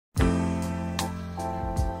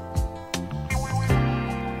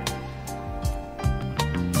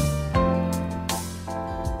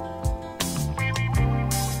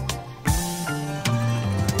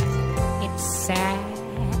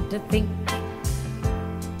think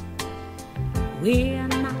we're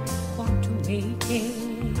not going to make it.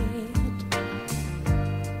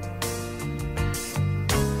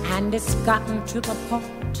 And it's gotten to the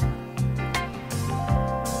point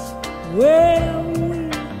where we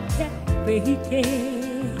can't fake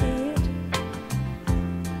it.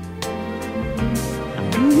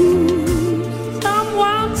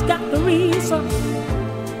 Someone's got the reason.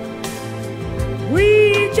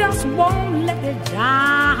 We just won't let it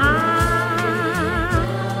die.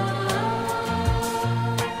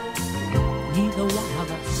 Neither one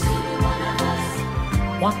of us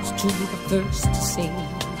wants to be the first to say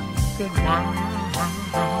goodbye.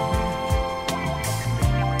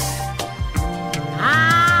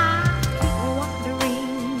 I keep wondering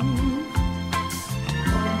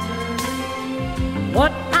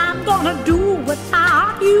what I'm gonna do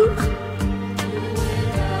without you.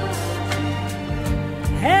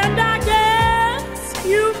 And I guess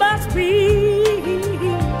you must be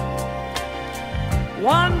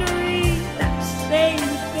wondering that same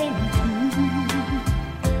thing too.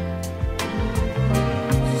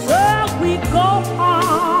 So we go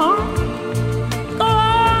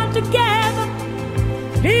on together,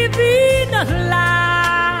 living a lie.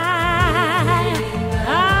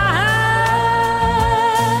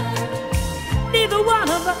 Neither one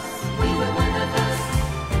of us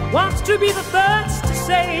wants to be the first to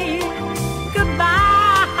say goodbye.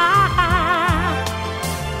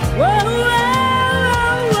 Whoa,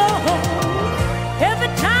 whoa, whoa. Every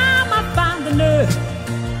time I find the nerve,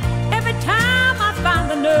 every time I find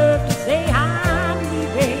the nerve to say I'm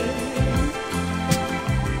leaving.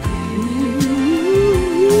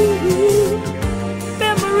 Ooh,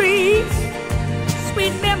 memories,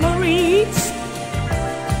 sweet memories,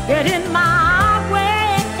 get in my way.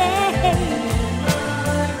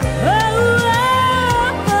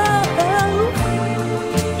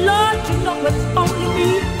 Lord, you know it's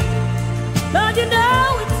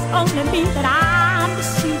only me that I'm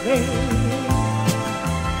deceiving.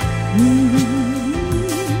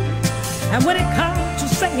 And when it comes to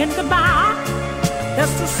saying goodbye,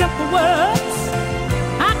 that's the simple words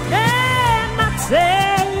I cannot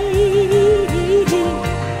say.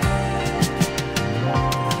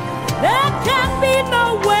 There can be no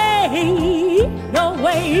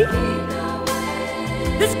way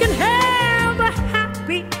this can have a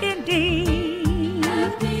happy ending.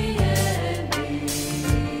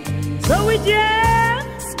 So we just